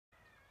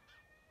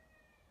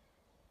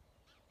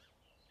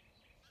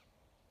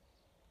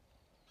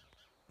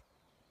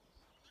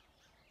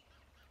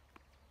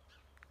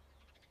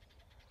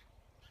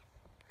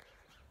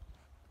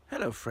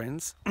Hello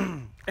friends.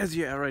 As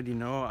you already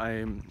know,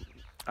 I'm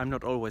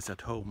not always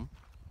at home,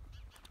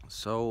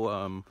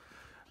 so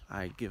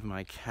I give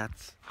my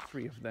cats,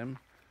 3 of them,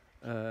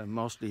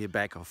 mostly a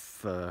bag of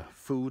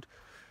food,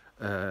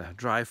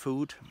 dry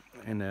food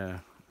in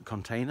a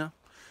container.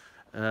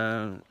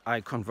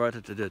 I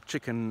converted the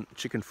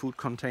chicken food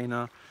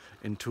container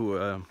into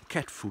a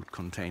cat food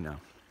container.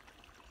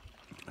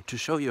 To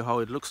show you how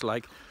it looks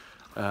like,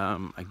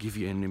 I give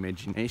you an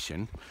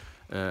imagination.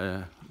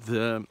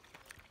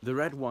 The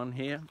red one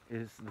here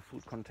is the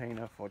food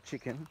container for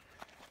chicken,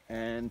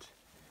 and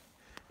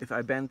if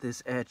I bend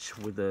this edge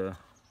with a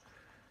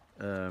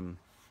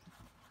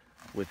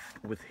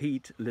with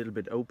heat a little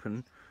bit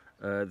open,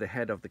 the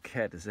head of the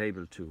cat is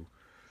able to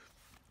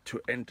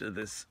enter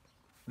this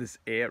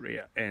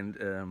area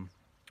and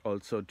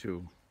also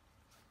to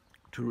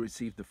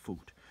receive the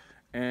food.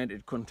 And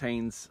it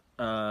contains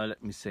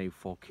let me say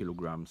 4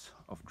 kilograms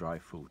of dry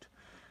food.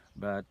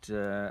 But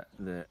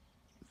the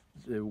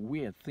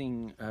weird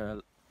thing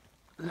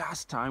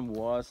last time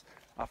was,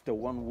 after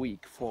 1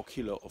 week, 4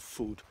 kilo of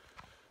food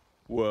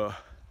were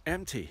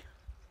empty,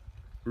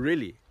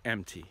 really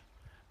empty.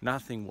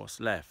 Nothing was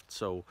left.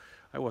 So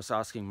I was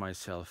asking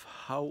myself,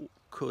 how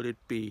could it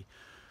be?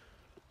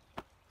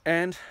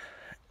 And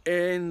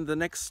in the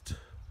next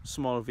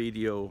small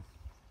video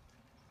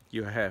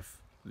you have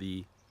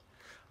the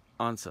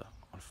answer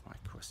of my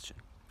question.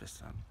 Bis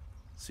dann.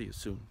 See you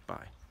soon.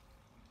 Bye.